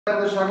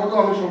স্বাগত,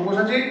 আমি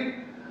সব্যসাচী।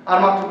 আর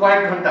মাত্র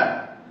কয়েক ঘন্টা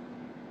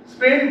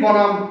স্পেন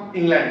বনাম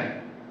England,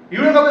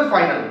 ইউরোকাপের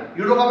final,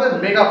 ইউরোকাপের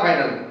mega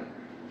final.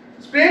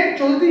 Spain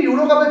চলতি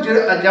ইউরোকাপে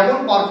যেমন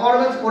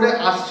পারফরমেন্স করে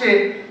আসছে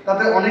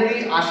তাতে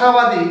অনেকেই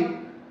আশাবাদী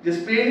যে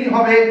স্পেনই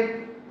হবে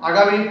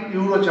আগামী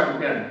ইউরো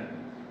চ্যাম্পিয়ন।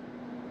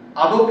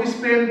 আদৌ কি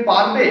স্পেন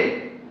পারবে?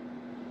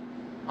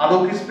 আদৌ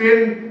কি স্পেন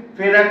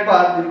ফের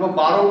একবার দীর্ঘ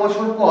 12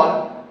 বছর পর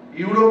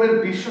ইউরোপের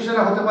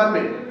বিশ্বসেরা হতে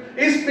পারবে?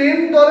 এই স্পেন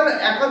দলের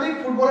একাধিক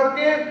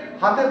ফুটবলারকে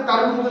হাতের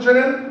তালুর মতো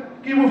ছিলেন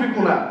Kibu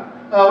ভিকুনা।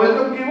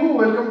 Welcome Kibu,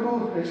 welcome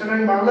to Xtra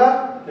in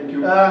Bangla. Thank you.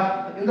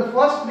 In the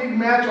first big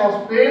match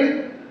of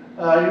Spain,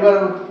 you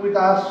were with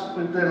us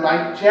with the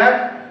live chat,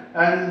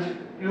 and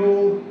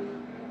you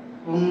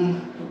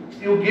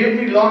gave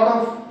me a lot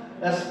of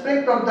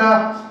aspect of the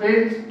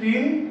Spain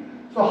team.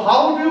 So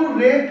how do you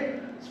rate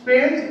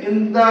Spain in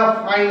the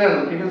final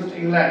against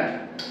England?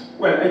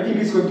 Well, I think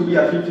it's going to be a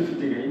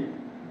 50-50 game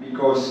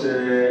because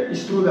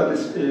it's true that the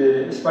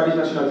Spanish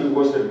national team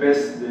was the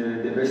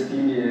best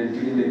team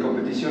during the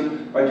competition.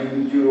 But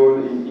you know,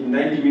 in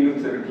 90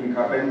 minutes everything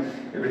happened.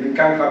 Everything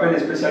can happen.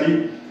 Especially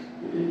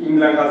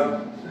England has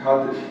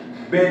had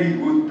very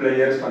good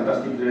players,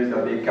 fantastic players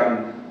that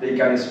they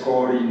can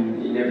score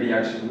in every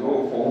action. No,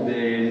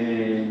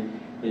 Foden,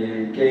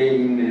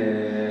 Kane,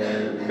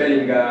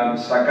 Bellingham,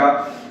 Saka.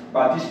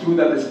 But it's true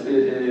that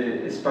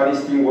the Spanish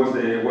team was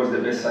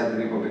the best side in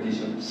the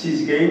competition.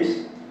 6 games,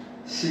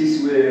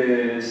 6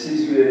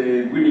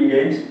 winning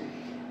games,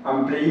 and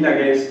playing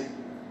against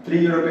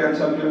 3 European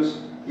champions: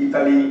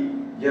 Italy,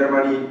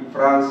 Germany,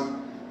 France,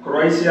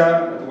 Croatia,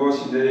 that was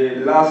in the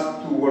last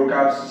 2 World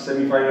Cups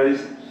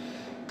semi-finalists,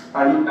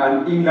 and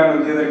England on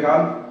the other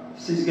hand,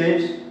 6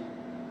 games,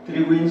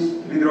 3 wins,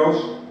 3 draws,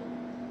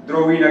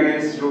 drawing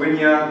against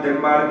Slovenia,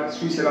 Denmark,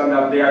 Switzerland.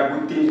 That they are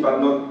good teams but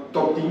not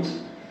top teams.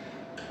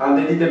 And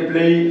they didn't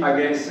play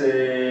against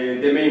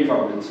the main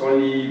favorites,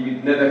 only with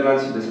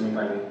Netherlands in the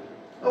semi-final.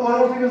 One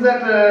more thing is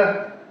that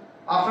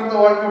after the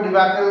World Cup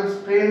debacle,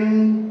 Spain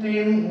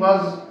team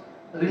was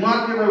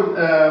remarkable.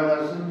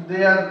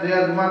 They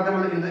are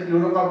remarkable in the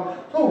Euro Cup.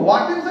 So,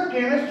 what is the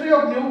chemistry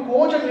of new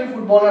coach and new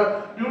footballer?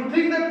 Do you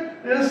think that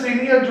there is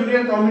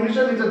senior-junior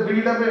combination is a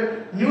build up a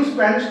new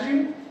Spanish team?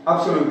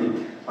 Absolutely,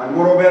 and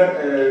moreover,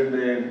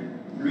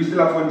 Luis de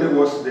la Fuente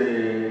was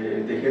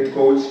the head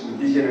coach with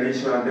this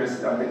generation under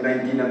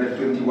 19, under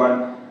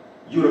 21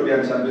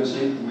 European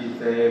Championship with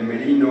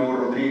Merino,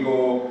 Rodrigo,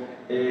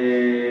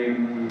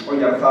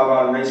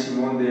 Oyarzabal,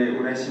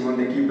 Unai Simon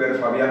the keeper,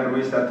 Fabian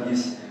Ruiz that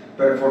is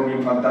performing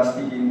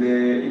fantastic in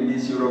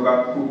this Euro Cup,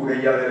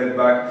 Cucurella the left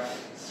back.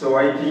 So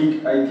I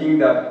think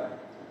that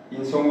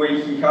in some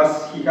way he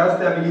has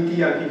the ability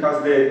and he has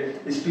the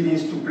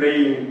experience to play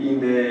in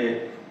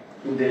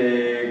the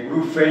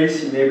group phase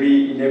in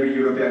every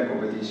European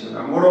competition.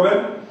 And moreover,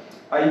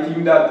 I think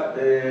that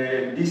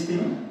this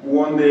team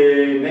won the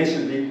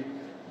Nations League,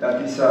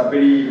 that is a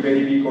very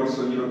big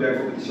also European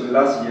competition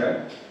last year,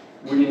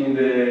 winning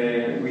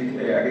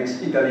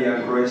against Italy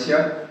and Croatia.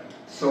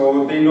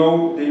 So they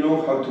know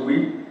how to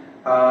win,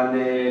 and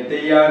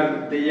they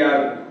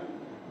are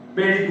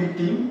very good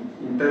team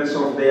in terms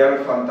of they are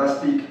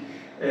fantastic,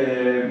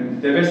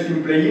 the best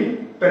team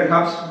playing,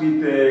 perhaps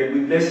with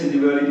less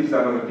individualities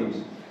than other teams.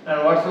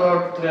 And what's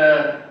about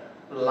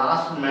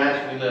last match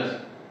winners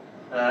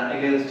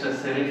against a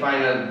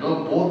semi-final?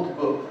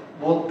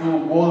 Both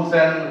 2 goals,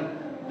 and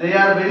they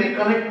are very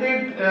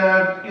connected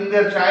in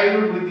their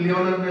childhood with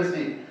Lionel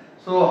Messi.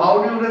 So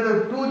how do you rate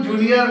the 2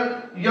 junior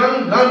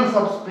young guns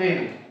of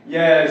Spain?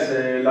 Yes,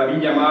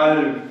 Lamine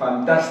Yamal,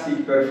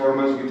 fantastic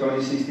performance with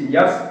only 16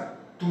 years.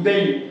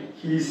 Today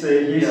his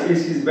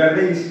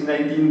birthday is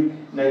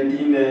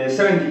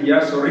 17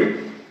 years, sorry.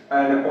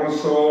 And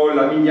also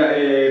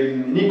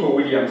Nico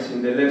Williams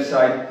in the left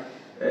side,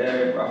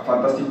 a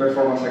fantastic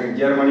performance against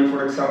Germany,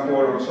 for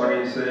example, also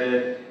against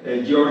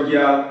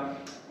Georgia,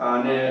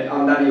 and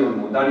Dani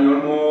Olmo. Dani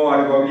Olmo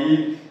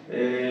arguably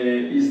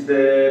is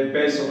the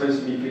best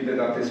offensive midfielder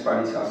that the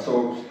Spanish has.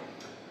 So,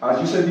 as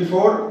you said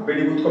before,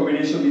 very good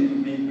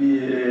combination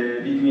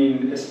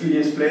between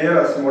experienced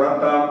players as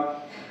Morata,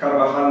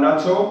 Carvajal,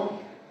 Nacho,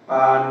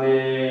 and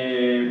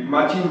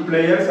mature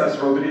players as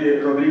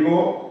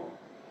Rodrigo,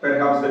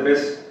 perhaps the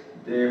best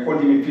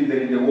holding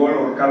midfielder in the world,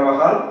 or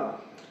Carvajal,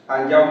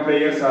 and young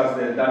players as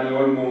Dani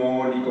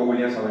Olmo, Nico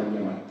Williams, and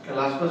Yamal. The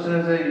last question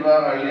is you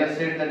have earlier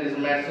said that is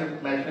match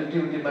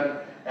 50-50,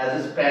 but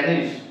as a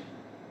Spanish,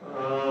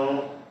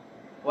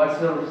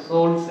 what's your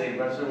soul say?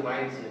 What's your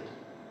mindset?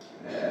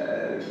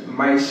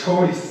 My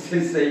soul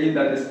is saying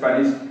that the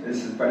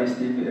Spanish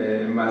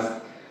team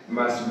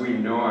must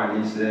win, no,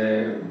 and it's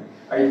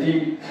I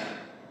think,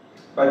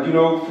 but you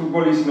know,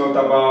 football is not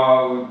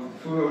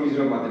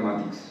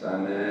mathematics,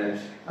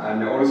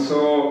 and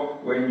also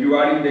when you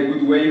are in the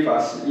good wave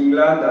as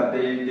England, that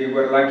they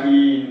were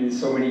lucky in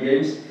so many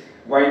games,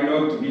 why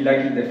not be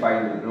lucky in the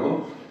final,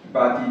 no?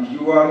 But if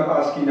you are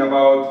asking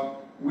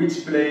about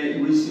which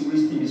team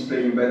is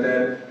playing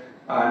better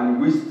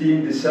and which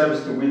team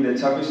deserves to win the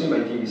championship,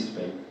 I think it's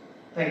Spain.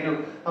 Thank you.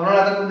 আপনারা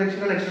এতক্ষণ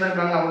দেখছিলেন extra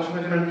Bangla, আমার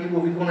সঙ্গে ছিলেন Kibu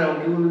ভিকুনা, এবং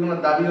Kibu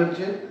ভিকুনার দাবি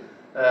হচ্ছে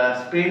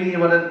স্পেনই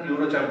এবারের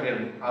ইউরো চ্যাম্পিয়ন।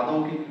 আদৌ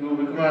কি কিবু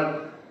ভিকুনার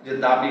যে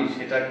দাবি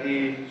সেটা কি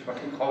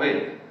সঠিক হবে?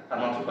 আর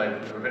মাত্র কয়েক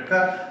ঘন্টার অপেক্ষা।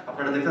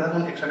 আপনারা দেখতে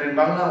থাকুন এক্সট্রা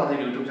বাংলা, আমাদের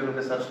ইউটিউব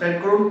চ্যানেলকে সাবস্ক্রাইব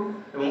করুন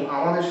এবং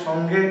আমাদের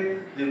সঙ্গে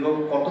দীর্ঘ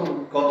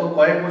গত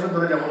কয়েক বছর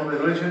ধরে যেমনভাবে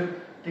রয়েছেন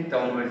ঠিক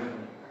তেমনভাবে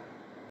থাকুন।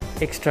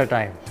 Extra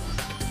time.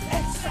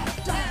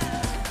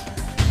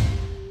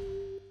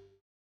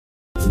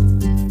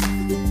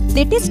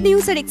 লেটেস্ট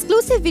নিউজ আর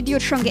এক্সক্লুসিভ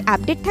ভিডিওর সঙ্গে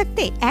আপডেট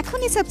থাকতে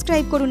এখনই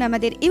সাবস্ক্রাইব করুন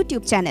আমাদের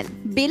ইউটিউব চ্যানেল।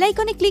 বেল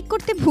আইকনে ক্লিক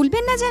করতে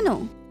ভুলবেন না যেন।